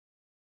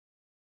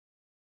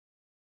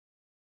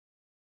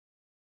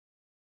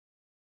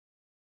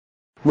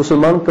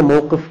مسلمان کا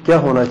موقف کیا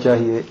ہونا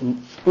چاہیے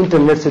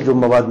انٹرنیٹ سے جو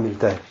مواد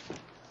ملتا ہے؟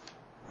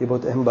 یہ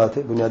بہت اہم بات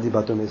ہے، بنیادی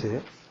باتوں میں سے ہے۔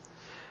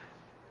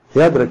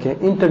 یاد رکھیں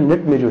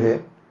انٹرنیٹ میں جو ہے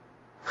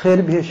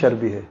خیر بھی ہے، شر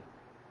بھی ہے،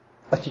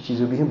 اچھی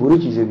چیزیں بھی ہیں، بری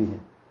چیزیں بھی ہیں۔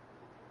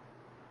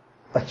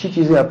 اچھی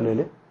چیزیں آپ لے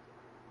لیں،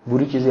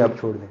 بری چیزیں آپ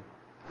چھوڑ دیں،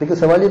 لیکن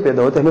سوال یہ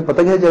پیدا ہوتا ہے ہمیں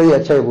پتہ نہیں چاہیے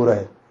اچھا ہے برا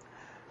ہے۔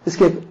 اس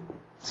کی ایک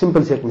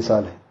سمپل سی ایک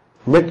مثال ہے،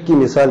 نیٹ کی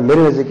مثال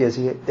میرے نزدیک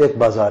ایسی ہے، ایک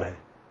بازار ہے،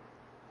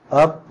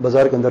 آپ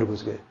بازار کے اندر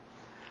گھس گئے،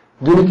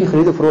 دنیا کی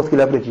خرید و فروخت کے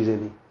لیے آپ نے چیزیں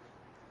لی،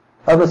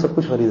 آپ نے سب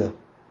کچھ خریدا،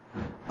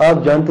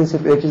 آپ جانتے ہیں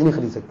صرف ایک چیز نہیں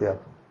خرید سکتے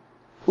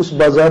آپ، اس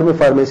بازار میں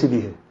فارمیسی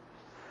بھی ہے،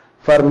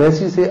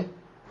 فارمیسی سے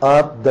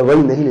آپ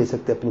دوائی نہیں لے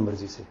سکتے اپنی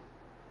مرضی سے،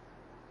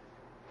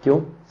 کیوں؟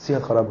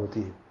 صحت خراب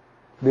ہوتی ہے،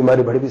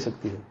 بیماری بڑھ بھی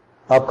سکتی ہے،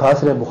 آپ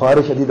کھانس رہے ہیں، بخار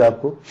شدید،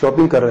 آپ کو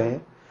شاپنگ کر رہے ہیں،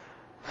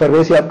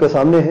 فارمیسی آپ کے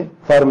سامنے ہے،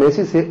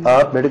 فارمیسی سے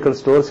آپ میڈیکل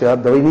سٹور سے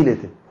آپ دوائی نہیں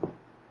لیتے،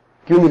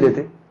 کیوں نہیں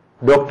لیتے؟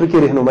 ڈاکٹر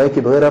کی رہنمائی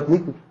کے بغیر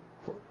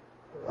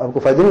آپ کو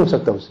فائدہ نہیں ہو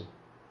سکتا اس سے۔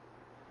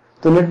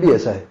 تو نیٹ بھی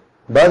ایسا ہے،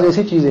 بعض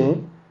ایسی چیزیں ہیں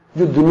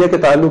جو دنیا کے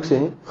تعلق سے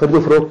ہیں، خرید و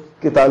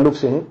فروخت کے تعلق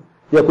سے ہیں،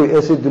 یا کوئی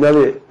ایسے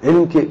دنیاوی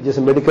علم کے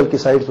جیسے میڈیکل کی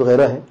سائٹس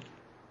وغیرہ ہیں،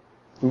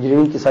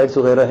 انجینئرنگ کی سائٹس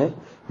وغیرہ ہیں،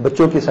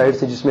 بچوں کی سائٹ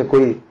سے جس میں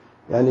کوئی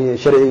یعنی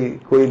شرعی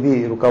کوئی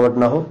بھی رکاوٹ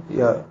نہ ہو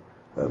یا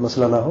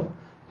مسئلہ نہ ہو،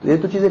 تو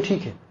یہ تو چیزیں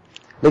ٹھیک ہیں۔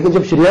 لیکن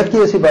جب شریعت کی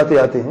ایسی باتیں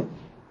آتے ہیں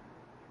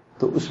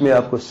تو اس میں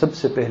آپ کو سب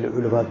سے پہلے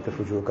علماء کی طرف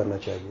رجوع کرنا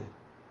چاہیے۔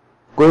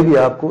 کوئی بھی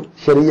آپ کو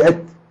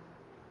شریعت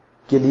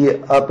کے لیے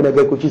آپ نے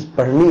اگر کوئی چیز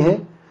پڑھنی ہے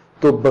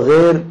تو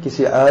بغیر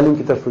کسی عالم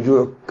کی طرف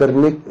رجوع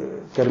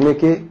کرنے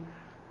کے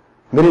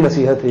میری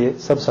نصیحت ہے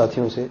سب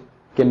ساتھیوں سے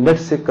کہ نیٹ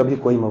سے کبھی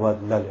کوئی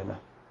مواد نہ لینا۔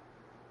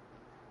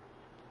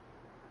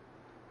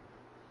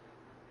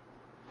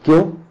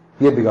 کیوں؟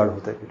 یہ بگاڑ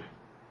ہوتا ہے پھر۔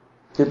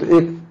 یہ تو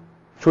ایک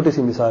چھوٹی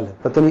سی مثال ہے،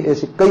 پتہ نہیں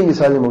ایسی کئی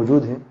مثالیں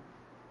موجود ہیں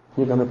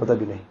جن کا ہمیں پتہ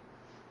بھی نہیں،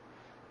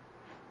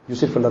 جو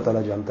صرف اللہ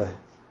تعالیٰ جانتا ہے۔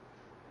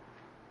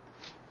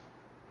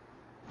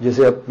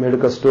 جیسے آپ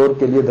میڈیکل سٹور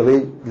کے لیے دوائی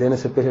لینے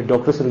سے پہلے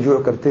ڈاکٹر سے رجوع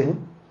کرتے ہیں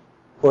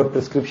اور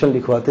پرسکرپشن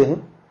لکھواتے ہیں،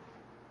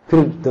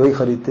 پھر دوائی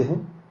خریدتے ہیں،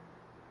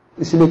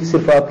 اس لیے کہ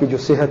صرف آپ کی جو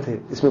صحت ہے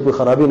اس میں کوئی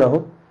خرابی نہ ہو۔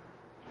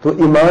 تو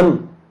ایمان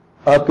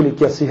آپ کے لیے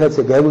کیا صحت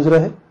سے گئے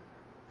گزرا ہے؟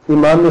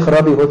 ایمان میں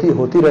خرابی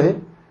ہوتی رہے،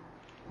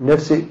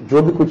 نیٹ سے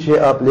جو بھی کچھ ہے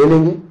آپ لے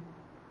لیں گے؟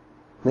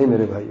 نہیں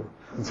میرے بھائیوں،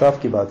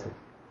 انصاف کی بات ہے،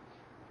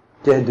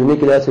 چاہے دنیا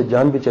کے لحاظ سے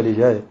جان بھی چلی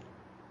جائے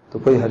تو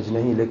کوئی حرج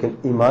نہیں، لیکن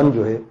ایمان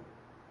جو ہے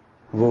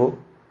وہ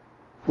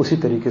اسی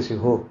طریقے سے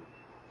ہو،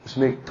 اس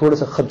میں تھوڑا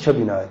سا خدشہ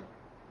بھی نہ آئے۔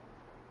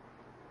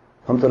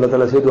 ہم تو اللہ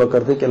تعالیٰ سے دعا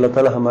کرتے ہیں کہ اللہ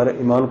تعالیٰ ہمارے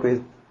ایمان کو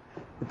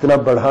اتنا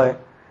بڑھائے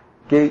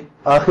کہ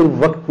آخر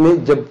وقت میں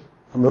جب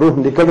ہم روح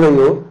نکل رہی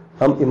ہو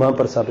ہم ایمان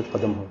پر ثابت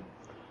قدم ہوں،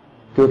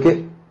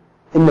 کیونکہ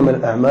انما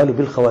الاعمال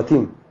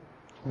بالخواتیم،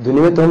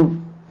 دنیا میں تو ہم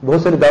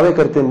بہت سارے دعوے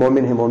کرتے ہیں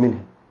مومن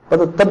ہیں،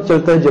 پتہ تب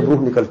چلتا ہے جب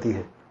روح نکلتی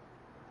ہے۔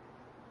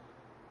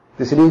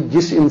 اس لیے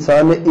جس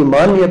انسان نے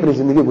ایمان میں اپنی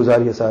زندگی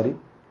گزاری ہے ساری،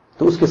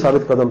 تو اس کے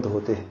ثابت قدم تو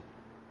ہوتے ہیں،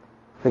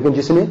 لیکن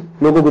جس نے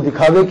لوگوں کو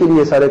دکھاوے کے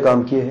لیے سارے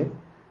کام کیے ہیں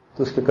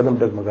تو اس کے قدم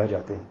ڈگمگا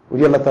جاتے ہیں، اور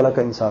یہ اللہ تعالیٰ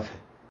کا انصاف ہے۔